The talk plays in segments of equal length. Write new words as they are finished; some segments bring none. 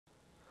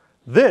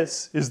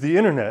This is the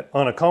internet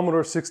on a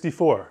Commodore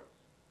 64.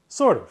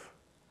 Sort of.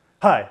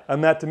 Hi,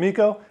 I'm Matt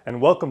D'Amico,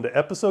 and welcome to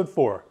episode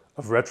 4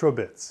 of Retro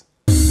Bits.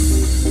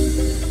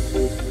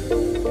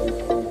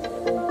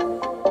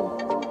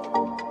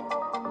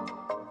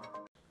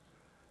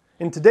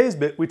 In today's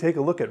bit, we take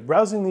a look at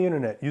browsing the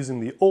internet using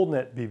the Old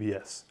Net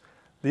BBS.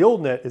 The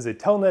Old Net is a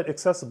telnet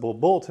accessible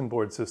bulletin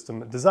board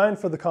system designed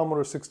for the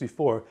Commodore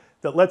 64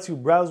 that lets you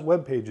browse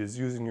web pages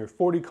using your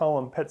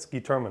 40-column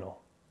PETSCII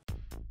terminal.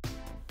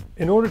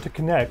 In order to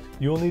connect,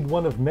 you will need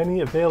one of many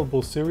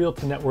available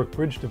serial-to-network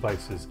bridge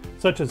devices,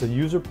 such as a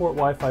user-port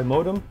Wi-Fi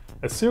modem,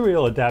 a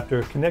serial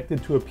adapter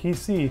connected to a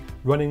PC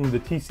running the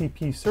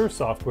Tcpser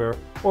software,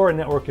 or a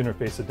network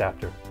interface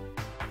adapter.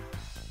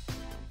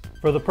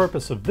 For the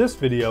purpose of this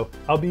video,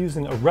 I'll be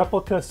using a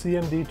replica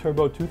CMD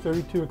Turbo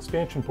 232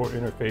 expansion port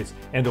interface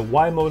and a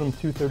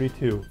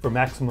WiModem232 for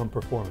maximum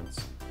performance.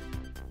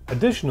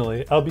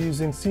 Additionally, I'll be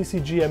using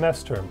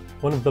CCGMS-Term,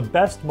 one of the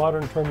best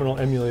modern terminal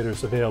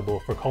emulators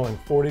available for calling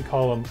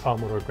 40-column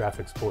Commodore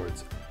graphics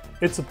boards.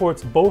 It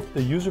supports both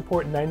the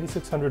UserPort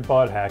 9600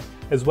 baud hack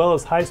as well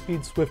as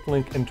high-speed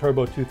SwiftLink and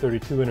Turbo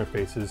 232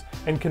 interfaces,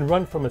 and can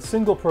run from a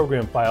single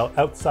program file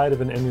outside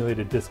of an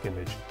emulated disk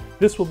image.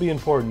 This will be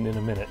important in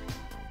a minute.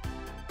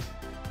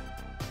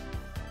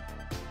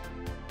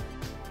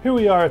 Here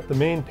we are at the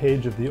main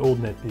page of the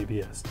Old Net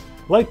BBS.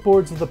 Like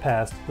boards of the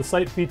past, the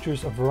site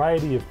features a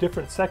variety of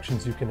different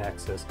sections you can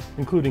access,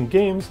 including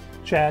games,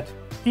 chat,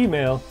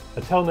 email,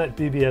 a Telnet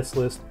BBS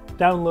list,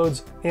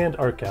 downloads, and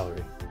art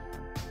gallery.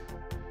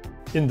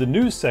 In the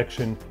news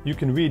section, you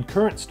can read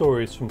current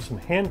stories from some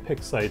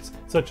hand-picked sites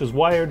such as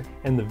Wired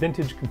and the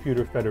Vintage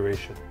Computer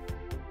Federation.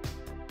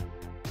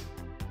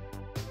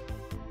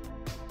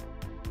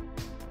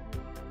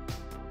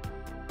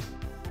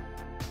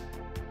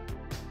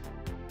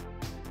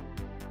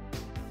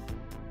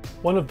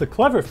 One of the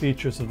clever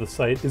features of the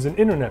site is an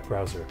internet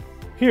browser.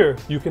 Here,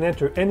 you can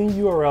enter any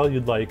URL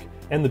you'd like,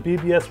 and the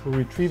BBS will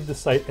retrieve the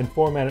site and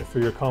format it for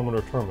your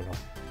Commodore terminal.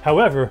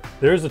 However,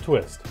 there's a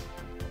twist.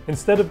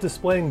 Instead of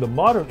displaying the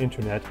modern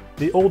internet,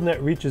 the Old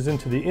Net reaches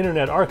into the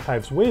Internet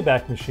Archive's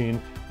Wayback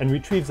Machine and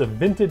retrieves a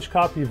vintage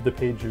copy of the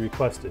page you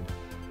requested.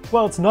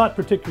 While it's not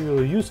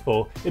particularly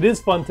useful, it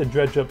is fun to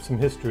dredge up some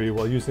history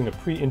while using a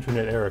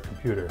pre-internet era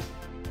computer.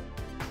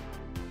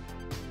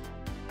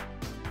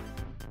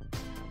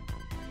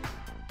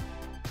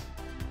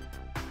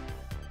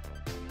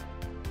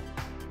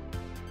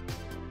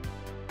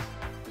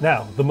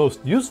 Now, the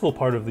most useful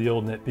part of the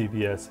Old Net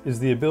BBS is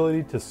the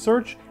ability to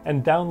search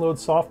and download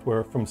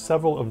software from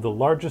several of the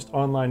largest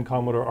online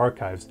Commodore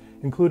archives,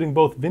 including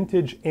both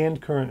vintage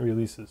and current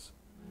releases.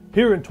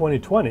 Here in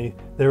 2020,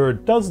 there are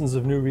dozens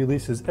of new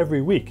releases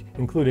every week,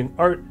 including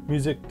art,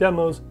 music,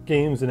 demos,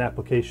 games, and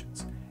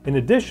applications. In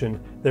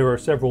addition, there are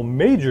several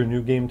major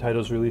new game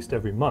titles released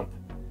every month.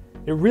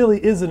 It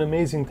really is an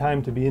amazing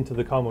time to be into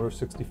the Commodore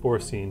 64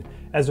 scene,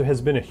 as there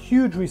has been a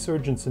huge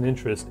resurgence in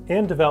interest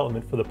and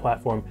development for the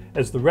platform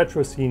as the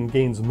retro scene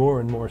gains more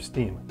and more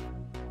steam.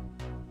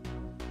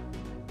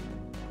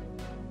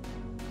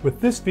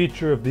 With this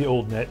feature of the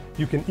Old Net,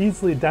 you can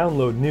easily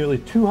download nearly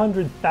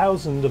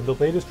 200,000 of the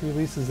latest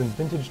releases and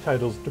vintage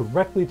titles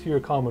directly to your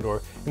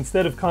Commodore,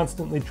 instead of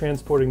constantly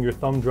transporting your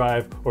thumb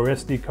drive or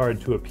SD card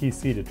to a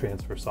PC to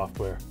transfer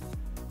software.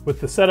 With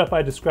the setup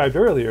I described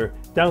earlier,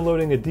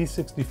 downloading a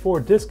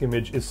D64 disk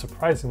image is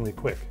surprisingly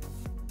quick.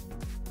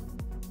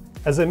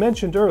 As I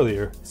mentioned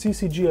earlier,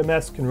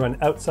 CCGMS can run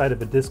outside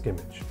of a disk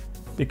image.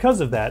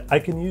 Because of that, I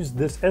can use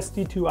this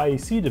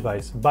SD2IEC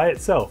device by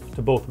itself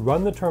to both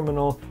run the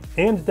terminal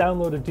and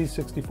download a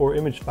D64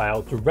 image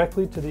file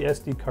directly to the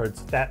SD card's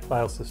FAT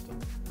file system.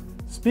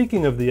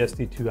 Speaking of the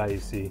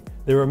SD2IEC,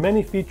 there are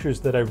many features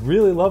that I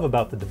really love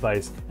about the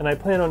device, and I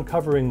plan on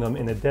covering them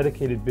in a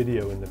dedicated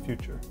video in the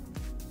future.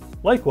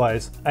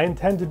 Likewise, I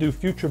intend to do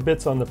future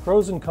bits on the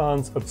pros and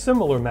cons of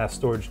similar mass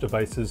storage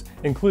devices,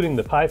 including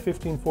the Pi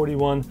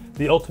 1541,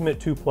 the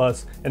Ultimate 2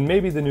 Plus, and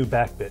maybe the new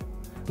Backbit.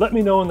 Let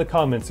me know in the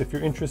comments if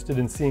you're interested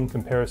in seeing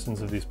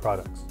comparisons of these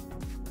products.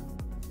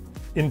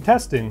 In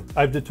testing,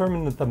 I've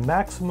determined that the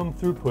maximum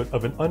throughput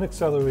of an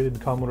unaccelerated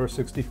Commodore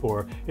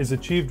 64 is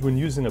achieved when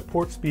using a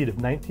port speed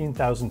of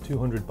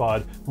 19,200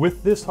 baud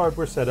with this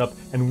hardware setup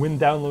and when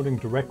downloading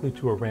directly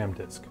to a RAM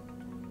disk.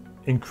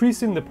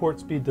 Increasing the port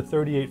speed to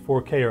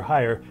 38.4K or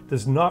higher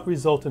does not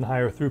result in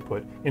higher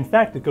throughput. In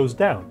fact, it goes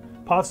down,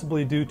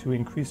 possibly due to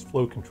increased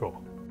flow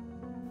control.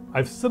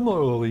 I've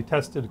similarly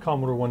tested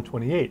Commodore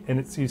 128, and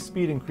it sees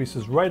speed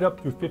increases right up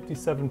through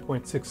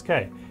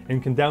 57.6K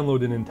and can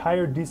download an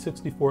entire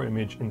D64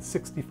 image in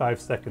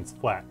 65 seconds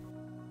flat.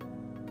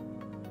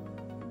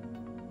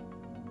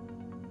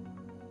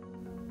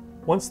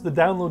 Once the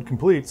download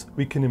completes,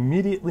 we can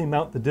immediately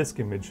mount the disk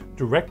image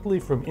directly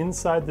from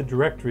inside the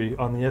directory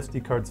on the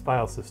SD card's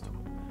file system.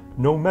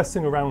 No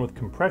messing around with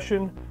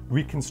compression,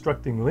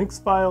 reconstructing links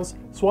files,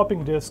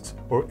 swapping disks,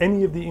 or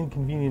any of the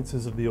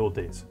inconveniences of the old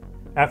days.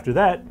 After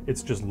that,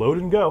 it's just load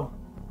and go.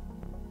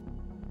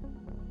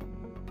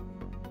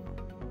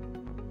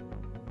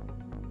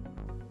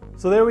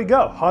 So there we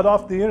go, hot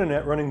off the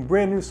internet, running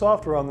brand new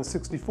software on the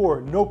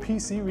 64, no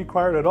PC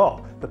required at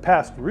all. The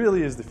past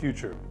really is the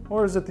future,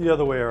 or is it the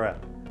other way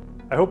around?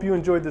 I hope you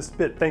enjoyed this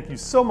bit. Thank you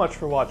so much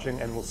for watching,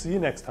 and we'll see you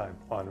next time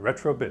on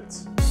Retro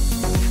Bits.